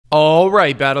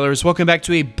Alright battlers, welcome back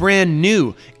to a brand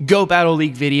new Go Battle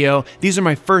League video. These are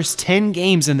my first 10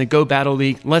 games in the Go Battle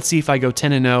League. Let's see if I go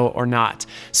 10-0 or not.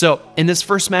 So in this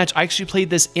first match, I actually played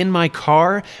this in my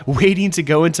car, waiting to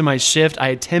go into my shift. I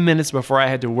had 10 minutes before I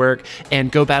had to work,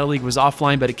 and Go Battle League was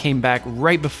offline, but it came back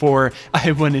right before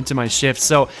I went into my shift.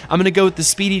 So I'm going to go with the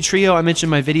speedy trio I mentioned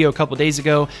in my video a couple days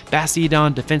ago: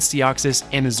 Bastiodon, Defense Deoxys,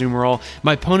 and Azumarill.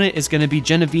 My opponent is going to be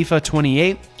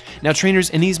Genevieve28. Now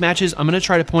trainers, in these matches, I'm going to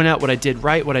try to point out what I did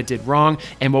right, what I did wrong,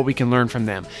 and what we can learn from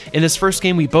them. In this first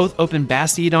game, we both opened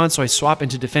Bastiodon, so I swap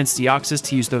into Defense Deoxys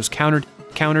to use those counters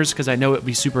because I know it would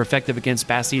be super effective against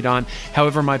Bastiodon.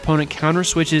 However, my opponent counter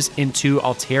switches into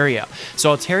Altaria.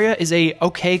 So Altaria is a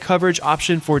okay coverage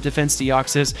option for Defense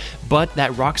Deoxys, but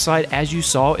that Rock Slide, as you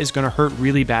saw, is going to hurt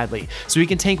really badly. So we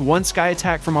can tank one Sky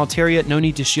Attack from Altaria, no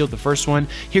need to shield the first one.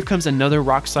 Here comes another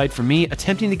Rock Slide for me,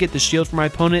 attempting to get the shield from my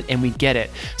opponent, and we get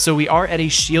it. So we are at a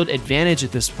shield advantage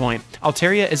at this point.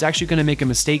 Altaria is actually going to make a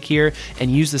mistake here and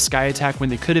use the Sky Attack when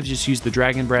they could have just used the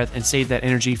Dragon Breath and saved that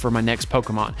energy for my next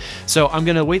Pokemon. So I'm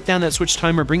going to wait down that switch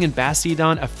timer, bring in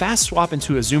Bastiodon, a fast swap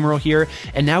into Azumarill here,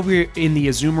 and now we're in the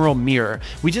Azumarill mirror.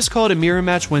 We just call it a mirror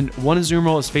match when one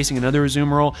Azumarill is facing another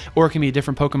Azumarill, or it can be a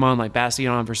different Pokemon like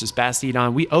Bastiodon versus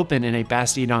Bastiodon. We open in a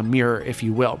Bastiodon mirror, if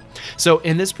you will. So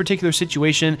in this particular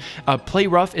situation, play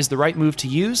rough is the right move to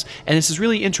use, and this is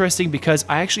really interesting because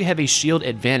I actually have a shield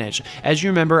advantage. As you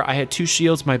remember, I had two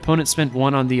shields. My opponent spent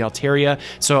one on the Altaria,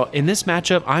 so in this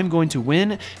matchup, I'm going to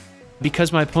win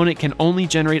because my opponent can only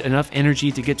generate enough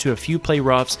energy to get to a few play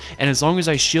roughs, and as long as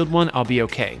I shield one, I'll be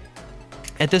okay.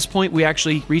 At this point, we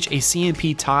actually reach a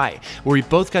CMP tie, where we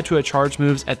both got to a charge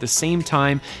moves at the same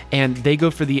time, and they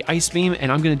go for the Ice Beam,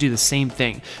 and I'm going to do the same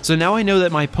thing. So now I know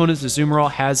that my opponent's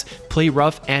Azumarill has Play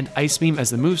Rough and Ice Beam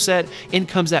as the moveset. In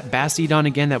comes that Bastiodon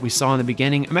again that we saw in the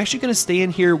beginning. I'm actually going to stay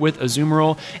in here with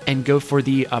Azumarill and go for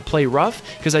the Play Rough,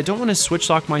 because I don't want to switch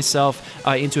lock myself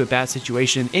into a bad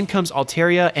situation. In comes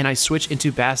Altaria, and I switch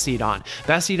into Bastiodon.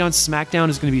 Bastiodon's Smackdown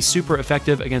is going to be super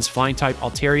effective against Flying-type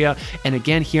Altaria, and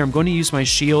again here I'm going to use my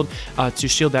shield to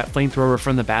shield that flamethrower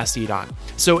from the Bastiodon.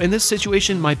 So in this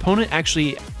situation, my opponent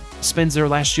actually spends their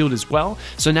last shield as well.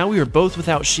 So now we are both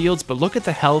without shields, but look at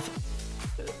the health.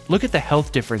 Look at the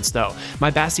health difference though.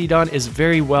 My Bastiodon is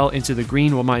very well into the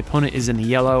green while my opponent is in the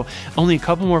yellow. Only a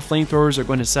couple more flamethrowers are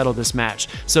going to settle this match.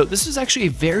 So this is actually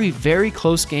a very, very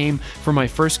close game for my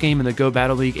first game in the Go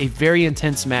Battle League. A very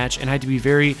intense match, and I had to be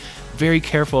very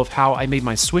careful of how I made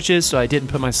my switches so I didn't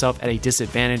put myself at a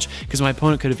disadvantage, because my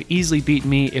opponent could have easily beaten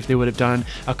me if they would have done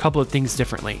a couple of things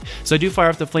differently. So I do fire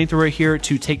off the flamethrower here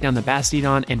to take down the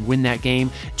Bastiodon and win that game.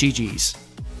 GG's.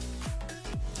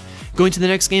 Going to the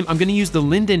next game, I'm going to use the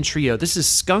Linden Trio. This is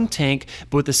Skunk Tank,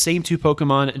 but with the same two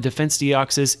Pokemon, Defense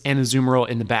Deoxys and Azumarill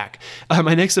in the back.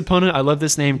 My next opponent, I love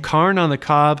this name, Karn on the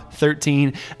Cob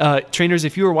 13. Trainers,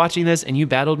 if you were watching this and you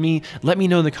battled me, let me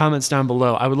know in the comments down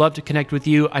below. I would love to connect with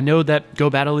you. I know that Go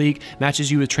Battle League matches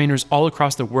you with trainers all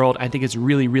across the world. I think it's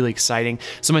really, really exciting.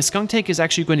 So my Skunk Tank is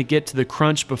actually going to get to the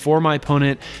crunch before my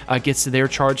opponent gets to their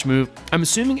charge move. I'm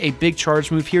assuming a big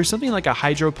charge move here, something like a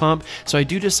Hydro Pump, so I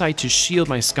do decide to shield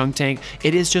my Skunk Tank.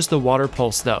 It is just the Water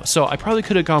Pulse though, so I probably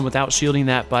could have gone without shielding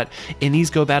that, but in these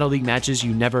Go Battle League matches,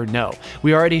 you never know.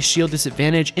 We are at a shield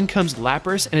disadvantage. In comes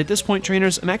Lapras, and at this point,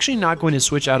 trainers, I'm actually not going to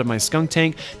switch out of my Skunk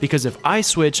Tank, because if I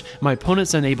switch, my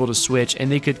opponent's unable to switch,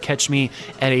 and they could catch me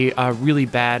at a really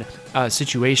bad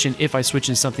situation if I switch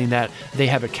in something that they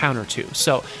have a counter to.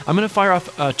 So I'm going to fire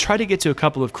off, try to get to a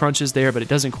couple of crunches there, but it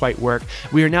doesn't quite work.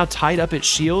 We are now tied up at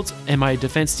shields, and my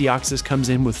Defense Deoxys comes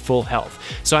in with full health.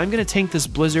 So I'm going to tank this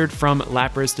Blizzard from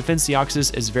Lapras. Defense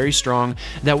Deoxys is very strong.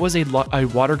 That was a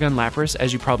Water Gun Lapras,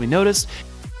 as you probably noticed.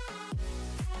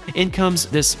 In comes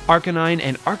this Arcanine,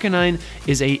 and Arcanine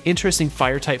is a interesting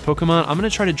fire-type Pokemon. I'm going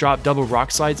to try to drop double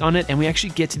Rock Slides on it, and we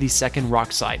actually get to the second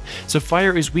Rock Slide. So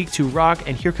fire is weak to rock,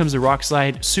 and here comes the Rock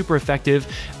Slide, super effective.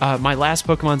 My last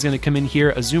Pokemon is going to come in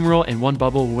here, Azumarill, and one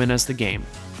bubble will win us the game.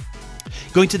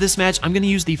 Going to this match, I'm going to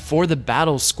use the For the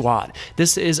Battle squad.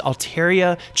 This is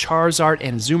Altaria, Charizard,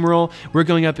 and Azumarill. We're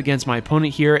going up against my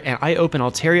opponent here, and I open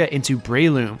Altaria into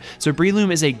Breloom. So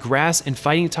Breloom is a grass and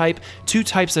fighting type, two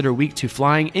types that are weak to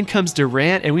flying. In comes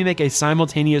Durant, and we make a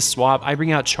simultaneous swap. I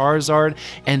bring out Charizard,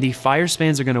 and the Fire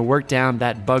Spans are going to work down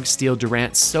that Bug Steel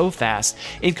Durant so fast.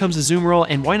 In comes Azumarill,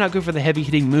 and why not go for the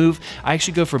heavy-hitting move? I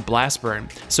actually go for Blast Burn.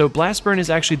 So Blast Burn is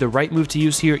actually the right move to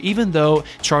use here, even though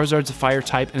Charizard's a fire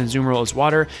type and Azumarill is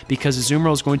water, because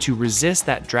Azumarill is going to resist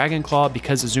that Dragon Claw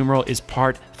because Azumarill is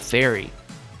part fairy.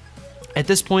 At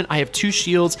this point, I have 2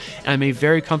 shields, and I'm in a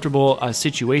very comfortable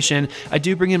situation. I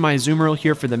do bring in my Azumarill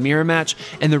here for the mirror match,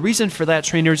 and the reason for that,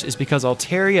 trainers, is because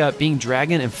Altaria, being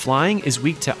dragon and flying, is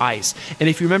weak to ice. And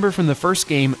if you remember from the first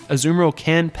game, Azumarill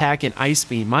can pack an Ice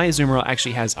Beam. My Azumarill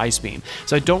actually has Ice Beam,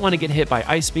 so I don't want to get hit by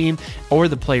Ice Beam or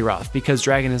the Play Rough, because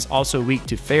dragon is also weak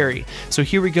to Fairy. So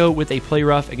here we go with a Play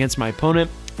Rough against my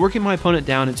opponent, working my opponent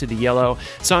down into the yellow.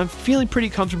 So I'm feeling pretty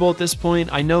comfortable at this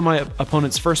point. I know my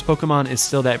opponent's first Pokemon is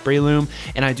still that Breloom,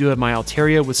 and I do have my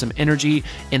Altaria with some energy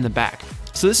in the back.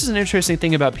 So this is an interesting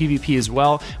thing about PvP as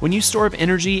well. When you store up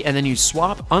energy and then you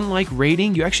swap, unlike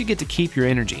raiding, you actually get to keep your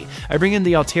energy. I bring in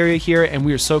the Altaria here, and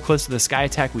we are so close to the Sky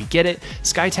Attack, we get it.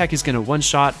 Sky Attack is going to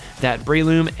one-shot that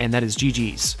Breloom, and that is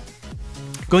GG's.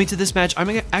 Going to this match, I'm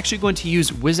actually going to use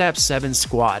Wizap7's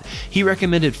squad. He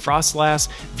recommended Frostlass,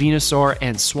 Venusaur,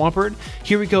 and Swampert.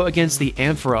 Here we go against the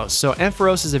Ampharos. So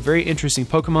Ampharos is a very interesting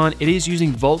Pokemon. It is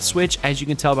using Volt Switch, as you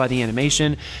can tell by the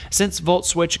animation. Since Volt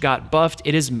Switch got buffed,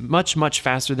 it is much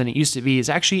faster than it used to be. It's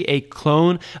actually a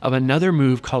clone of another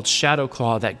move called Shadow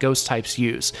Claw that Ghost types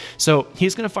use. So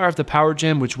he's going to fire off the Power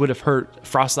Gem, which would have hurt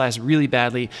Frostlass really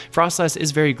badly. Frostlass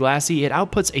is very glassy. It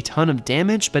outputs a ton of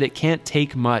damage, but it can't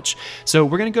take much. So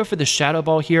we're going to go for the Shadow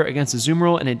Ball here against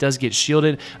Azumarill, and it does get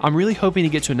shielded. I'm really hoping to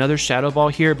get to another Shadow Ball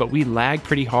here, but we lag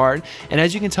pretty hard. And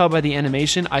as you can tell by the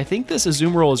animation, I think this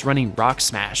Azumarill is running Rock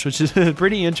Smash, which is a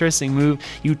pretty interesting move.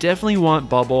 You definitely want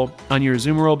Bubble on your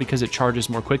Azumarill because it charges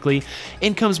more quickly.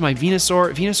 In comes my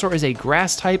Venusaur. Venusaur is a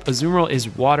grass type, Azumarill is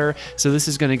water, so this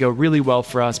is going to go really well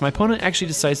for us. My opponent actually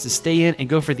decides to stay in and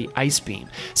go for the Ice Beam.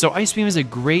 So Ice Beam is a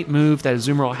great move that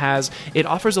Azumarill has. It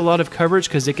offers a lot of coverage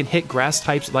because it can hit grass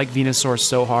types like Venusaur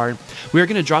so hard. We are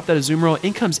going to drop that Azumarill.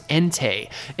 In comes Entei.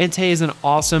 Entei is an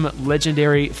awesome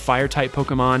legendary fire type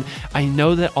Pokemon. I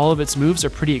know that all of its moves are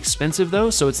pretty expensive though,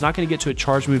 so it's not going to get to a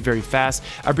charge move very fast.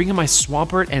 I bring in my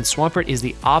Swampert, and Swampert is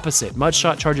the opposite. Mud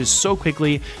Shot charges so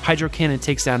quickly. Hydro Cannon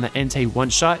takes down the Entei one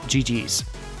shot. GG's.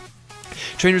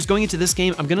 Trainers, going into this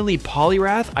game, I'm going to lead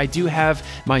Poliwrath. I do have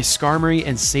my Skarmory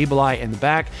and Sableye in the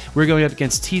back. We're going up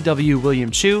against TW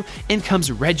William Chu. In comes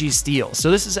Registeel.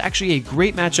 So this is actually a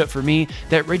great matchup for me.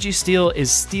 That Registeel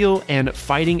is steel and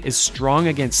fighting is strong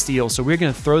against steel. So we're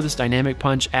going to throw this Dynamic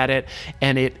Punch at it,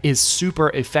 and it is super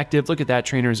effective. Look at that,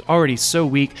 trainers, already so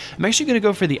weak. I'm actually going to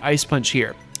go for the Ice Punch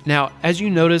here. Now, as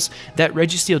you notice, that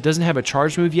Registeel doesn't have a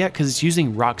charge move yet because it's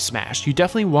using Rock Smash. You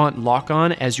definitely want Lock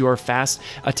On as your fast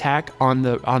attack on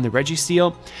the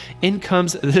Registeel. In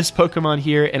comes this Pokemon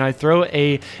here, and I throw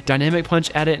a Dynamic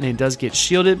Punch at it, and it does get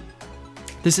shielded.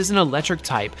 This is an electric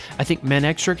type. I think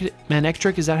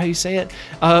Manectric, is that how you say it?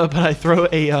 But I throw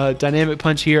a Dynamic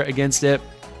Punch here against it.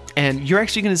 And you're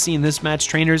actually going to see in this match,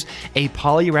 trainers, a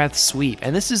Poliwrath sweep.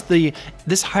 And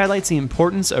this highlights the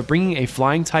importance of bringing a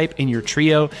flying type in your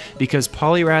trio because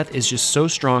Poliwrath is just so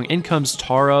strong. In comes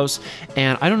Tauros,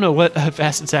 and I don't know what a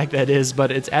fast attack that is,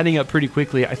 but it's adding up pretty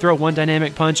quickly. I throw one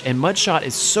Dynamic Punch, and Mud Shot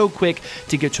is so quick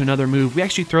to get to another move. We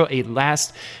actually throw a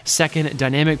last second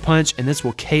Dynamic Punch, and this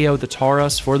will KO the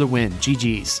Tauros for the win.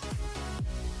 GG's.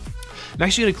 I'm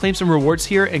actually going to claim some rewards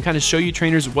here and kind of show you,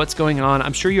 trainers, what's going on.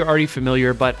 I'm sure you're already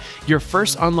familiar, but your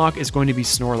first unlock is going to be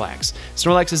Snorlax.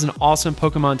 Snorlax is an awesome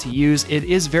Pokemon to use. It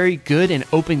is very good in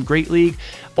Open Great League,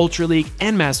 Ultra League,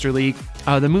 and Master League.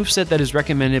 The moveset that is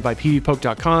recommended by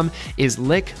PvPoke.com is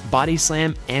Lick, Body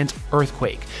Slam, and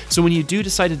Earthquake. So when you do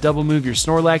decide to double move your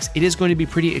Snorlax, it is going to be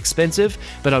pretty expensive,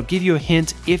 but I'll give you a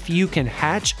hint. If you can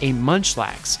hatch a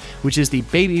Munchlax, which is the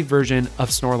baby version of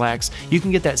Snorlax, you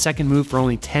can get that second move for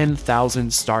only 10,000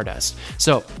 Stardust.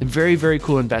 So very, very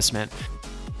cool investment.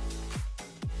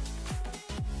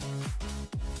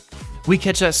 We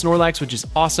catch that Snorlax, which is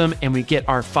awesome, and we get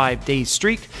our 5-day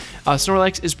streak.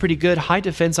 Snorlax is pretty good. High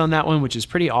defense on that one, which is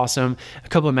pretty awesome. A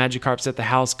couple of Magikarps at the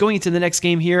house. Going into the next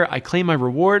game here, I claim my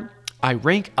reward. I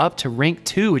rank up to rank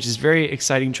 2, which is very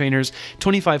exciting, trainers.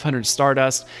 2,500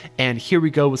 Stardust, and here we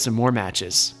go with some more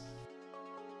matches.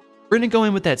 We're going to go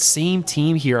in with that same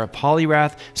team here of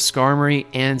Poliwrath, Skarmory,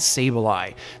 and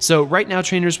Sableye. So right now,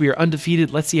 trainers, we are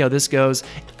undefeated. Let's see how this goes.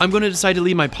 I'm going to decide to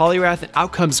lead my Poliwrath, and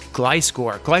out comes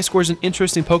Gliscor. Gliscor is an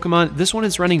interesting Pokemon. This one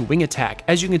is running Wing Attack.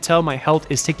 As you can tell, my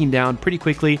health is ticking down pretty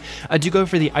quickly. I do go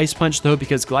for the Ice Punch, though,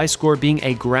 because Gliscor, being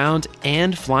a ground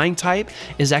and flying type,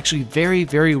 is actually very,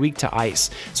 very weak to ice.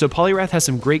 So Poliwrath has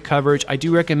some great coverage. I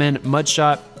do recommend Mud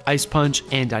Shot Ice Punch,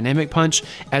 and Dynamic Punch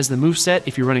as the moveset.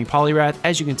 If you're running Poliwrath,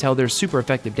 as you can tell, they're super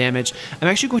effective damage. I'm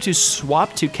actually going to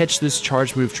swap to catch this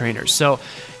charge move, trainers. So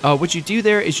what you do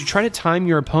there is you try to time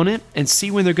your opponent and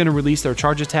see when they're going to release their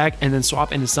charge attack, and then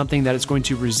swap into something that is going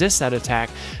to resist that attack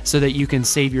so that you can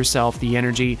save yourself the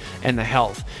energy and the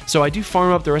health. So I do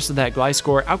farm up the rest of that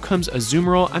Gliscor. Out comes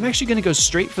Azumarill. I'm actually going to go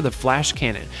straight for the Flash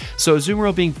Cannon. So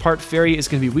Azumarill, being part Fairy, is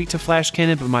going to be weak to Flash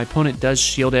Cannon, but my opponent does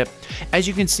shield it. As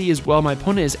you can see as well, my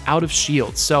opponent is out of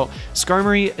shields. So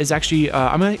Skarmory is actually,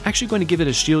 I'm actually going to give it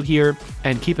a shield here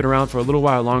and keep it around for a little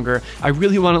while longer. I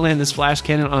really want to land this Flash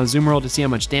Cannon on Azumarill to see how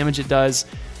much damage it does.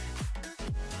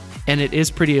 And it is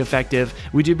pretty effective.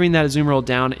 We do bring that Azumarill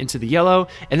down into the yellow,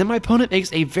 and then my opponent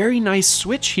makes a very nice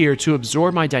switch here to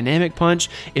absorb my Dynamic Punch.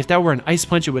 If that were an Ice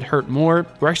Punch, it would hurt more.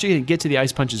 We're actually going to get to the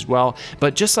Ice Punch as well,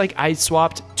 but just like I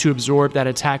swapped to absorb that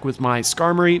attack with my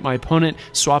Skarmory, my opponent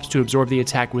swaps to absorb the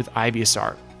attack with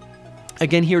Ivysaur.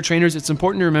 Again here, trainers, it's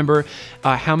important to remember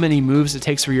how many moves it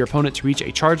takes for your opponent to reach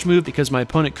a charge move, because my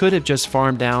opponent could have just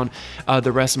farmed down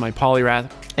the rest of my Poliwrath.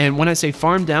 And when I say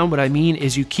farm down, what I mean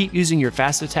is you keep using your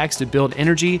fast attacks to build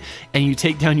energy, and you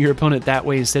take down your opponent that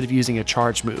way instead of using a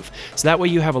charge move. So that way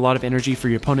you have a lot of energy for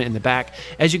your opponent in the back.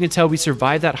 As you can tell, we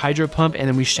survived that Hydro Pump, and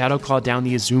then we Shadow Claw down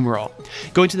the Azumarill.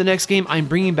 Going to the next game, I'm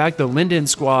bringing back the Linden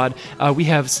squad. We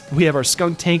have our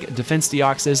Skunk Tank, Defense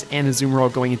Deoxys, and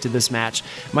Azumarill going into this match.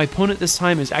 My opponent this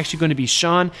time is actually going to be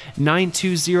Sean,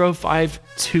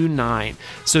 920529.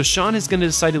 So Sean is going to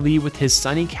decide to lead with his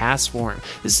Sunny Castform.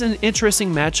 This is an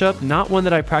interesting matchup, not one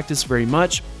that I practice very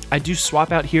much. I do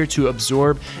swap out here to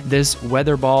absorb this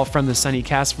Weather Ball from the Sunny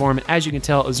Castform, and as you can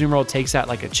tell, Azumarill takes that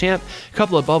like a champ. A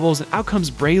couple of bubbles, and out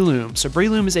comes Breloom. So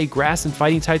Breloom is a grass and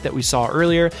fighting type that we saw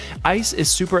earlier. Ice is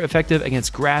super effective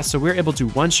against grass, so we're able to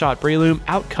one-shot Breloom.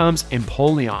 Out comes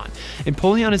Empoleon.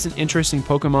 Empoleon is an interesting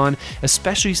Pokemon,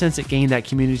 especially since it gained that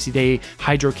Community Day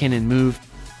Hydro Cannon move.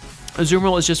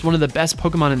 Azumarill is just one of the best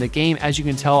Pokemon in the game. As you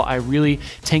can tell, I really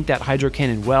tank that Hydro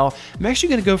Cannon well. I'm actually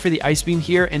going to go for the Ice Beam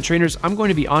here, and trainers, I'm going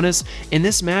to be honest, in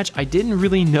this match, I didn't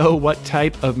really know what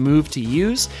type of move to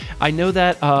use. I know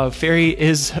that Fairy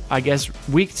is, I guess,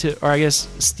 weak to, or I guess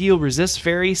Steel resists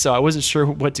Fairy, so I wasn't sure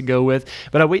what to go with,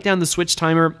 but I wait down the switch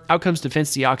timer, out comes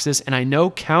Defense Deoxys, and I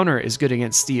know Counter is good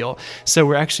against Steel, so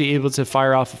we're actually able to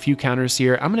fire off a few counters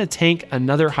here. I'm going to tank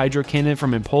another Hydro Cannon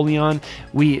from Empoleon.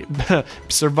 We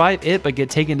survive it, but get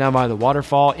taken down by the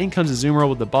waterfall. In comes Azumarill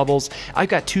with the bubbles. I've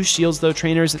got two shields though,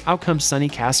 trainers, and out comes Sunny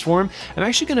Castform. I'm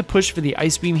actually going to push for the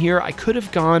Ice Beam here. I could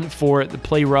have gone for the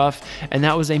Play Rough, and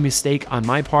that was a mistake on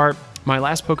my part. My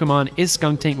last Pokemon is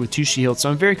Skunk Tank with two shields, so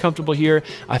I'm very comfortable here.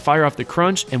 I fire off the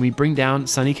Crunch, and we bring down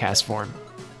Sunny Castform.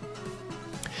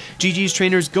 GG's,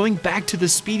 trainers, going back to the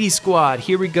Speedy Squad.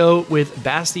 Here we go with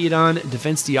Bastiodon,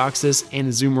 Defense Deoxys, and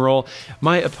Azumarill.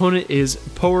 My opponent is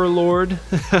Power Lord.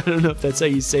 I don't know if that's how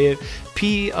you say it.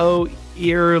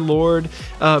 P-O-E-R Lord,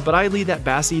 but I lead that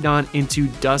Bastiodon into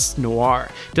Dust Noir.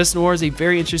 Dust Noir is a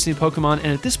very interesting Pokemon, and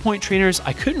at this point, trainers,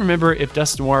 I couldn't remember if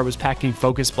Dust Noir was packing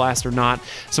Focus Blast or not,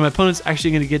 so my opponent's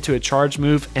actually going to get to a charge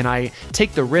move, and I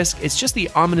take the risk. It's just the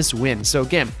Ominous Wind. So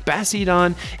again,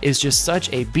 Bastiodon is just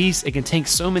such a beast. It can tank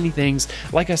so many things.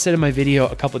 Like I said in my video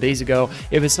a couple days ago,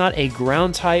 if it's not a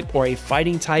ground type or a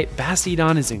fighting type,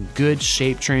 Bastiodon is in good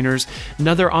shape, trainers.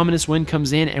 Another Ominous Wind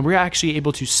comes in, and we're actually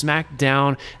able to smack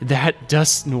down that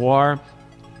Dust Noir.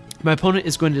 My opponent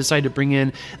is going to decide to bring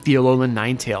in the Alolan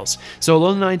Ninetales. So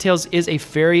Alolan Ninetales is a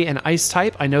Fairy and Ice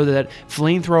type. I know that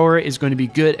Flamethrower is going to be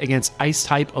good against Ice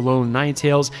type Alolan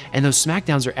Ninetales, and those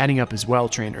smackdowns are adding up as well,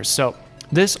 trainers. So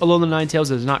this Alolan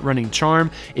Ninetales is not running Charm.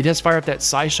 It does fire up that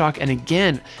Psyshock, and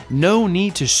again, no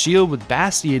need to shield with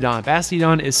Bastiodon.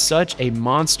 Bastiodon is such a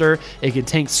monster. It can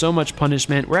tank so much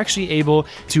punishment. We're actually able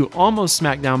to almost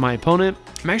smack down my opponent.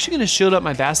 I'm actually going to shield up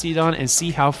my Bastiodon and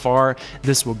see how far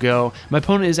this will go. My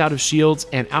opponent is out of shields,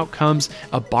 and out comes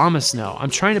Abomasnow. I'm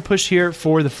trying to push here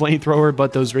for the Flamethrower,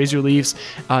 but those Razor Leafs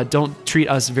don't treat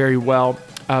us very well.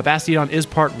 Bastiodon is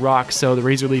part rock, so the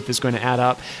Razor Leaf is going to add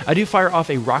up. I do fire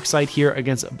off a Rock Slide here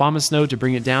against Abomasnow to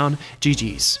bring it down.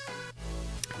 GG's.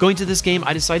 Going to this game,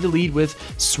 I decided to lead with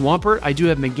Swampert. I do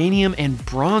have Meganium and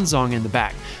Bronzong in the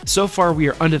back. So far, we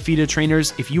are undefeated,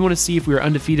 trainers. If you want to see if we are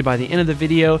undefeated by the end of the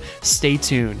video, stay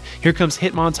tuned. Here comes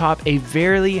Hitmontop, a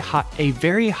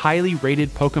very highly rated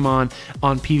Pokemon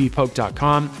on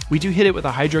PvPoke.com. We do hit it with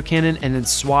a Hydro Cannon and then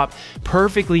swap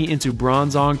perfectly into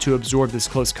Bronzong to absorb this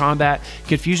close combat.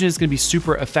 Confusion is going to be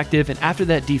super effective, and after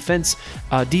that defense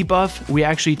debuff, we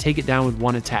actually take it down with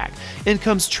one attack. In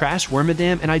comes Trash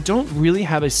Wormadam, and I don't really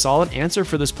have a solid answer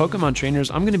for this Pokemon, trainers.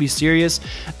 I'm going to be serious.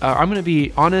 I'm going to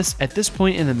be honest. At this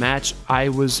point in the match, I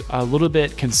was a little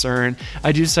bit concerned.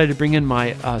 I decided to bring in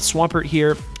my Swampert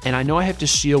here, and I know I have to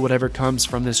shield whatever comes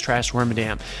from this Trash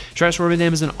Wormadam. Trash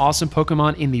Wormadam is an awesome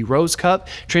Pokemon in the Rose Cup.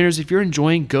 Trainers, if you're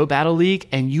enjoying Go Battle League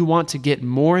and you want to get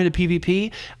more into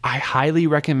PvP, I highly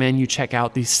recommend you check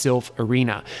out the Sylph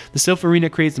Arena. The Sylph Arena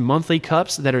creates monthly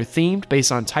cups that are themed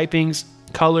based on typings,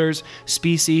 colors,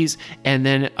 species, and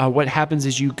then what happens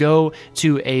is you go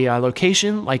to a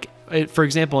location like, for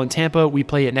example, in Tampa, we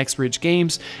play at Next Bridge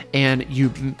Games, and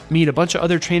you meet a bunch of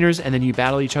other trainers, and then you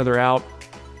battle each other out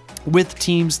with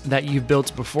teams that you've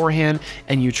built beforehand,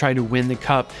 and you try to win the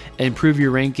cup and improve your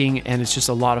ranking, and it's just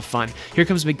a lot of fun. Here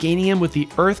comes Meganium with the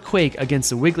Earthquake against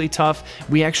the Wigglytuff.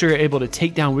 We actually are able to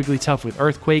take down Wigglytuff with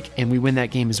Earthquake, and we win that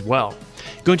game as well.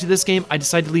 Going to this game, I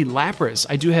decided to lead Lapras.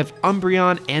 I do have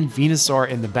Umbreon and Venusaur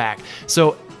in the back.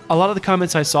 So a lot of the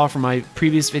comments I saw from my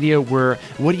previous video were,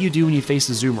 what do you do when you face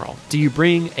a Azumarill? Do you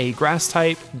bring a grass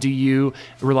type? Do you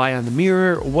rely on the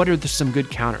mirror? What are some good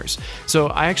counters? So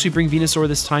I actually bring Venusaur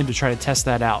this time to try to test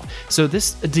that out. So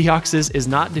this Deoxys is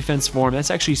not defense form,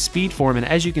 that's actually speed form, and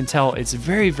as you can tell, it's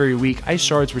very, very weak. Ice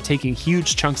Shards were taking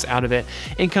huge chunks out of it.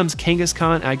 In comes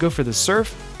Kangaskhan, and I go for the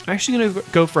Surf. I'm actually going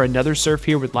to go for another Surf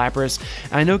here with Lapras.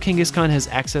 I know Kangaskhan has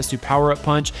access to Power Up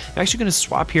Punch. I'm actually going to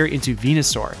swap here into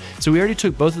Venusaur. So we already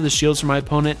took both of the shields from my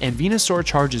opponent, and Venusaur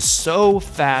charges so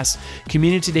fast.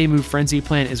 Community Day move Frenzy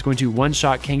Plant is going to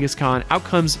one-shot Kangaskhan. Out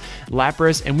comes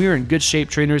Lapras, and we are in good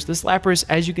shape, trainers. This Lapras,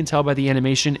 as you can tell by the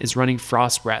animation, is running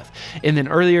Frost Breath. In an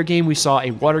earlier game, we saw a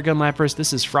Water Gun Lapras.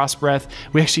 This is Frost Breath.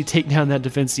 We actually take down that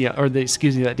that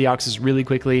Deoxys really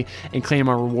quickly and claim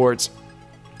our rewards.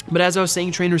 But as I was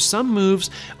saying, trainers, some moves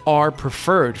are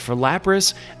preferred. For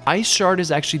Lapras, Ice Shard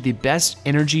is actually the best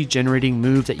energy generating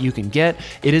move that you can get.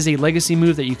 It is a legacy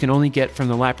move that you can only get from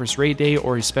the Lapras Raid Day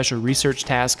or a special research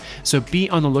task, so be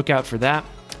on the lookout for that.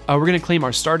 We're going to claim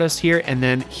our Stardust here, and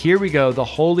then here we go, the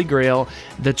Holy Grail,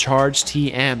 the Charged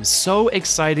TMs. So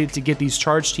excited to get these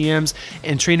Charged TMs,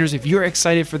 and trainers, if you're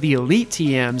excited for the Elite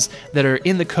TMs that are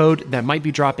in the code that might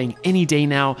be dropping any day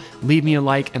now, leave me a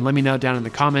like and let me know down in the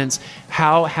comments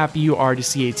how happy you are to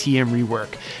see a TM rework.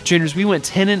 Trainers, we went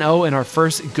 10-0 in our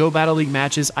first Go Battle League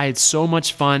matches. I had so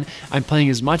much fun. I'm playing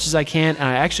as much as I can, and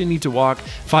I actually need to walk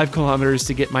 5 kilometers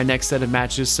to get my next set of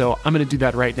matches, so I'm going to do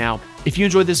that right now. If you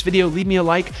enjoyed this video, leave me a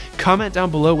like, comment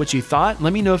down below what you thought,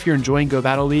 let me know if you're enjoying Go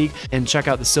Battle League, and check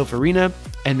out the Sylph Arena,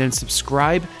 and then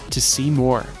subscribe to see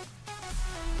more.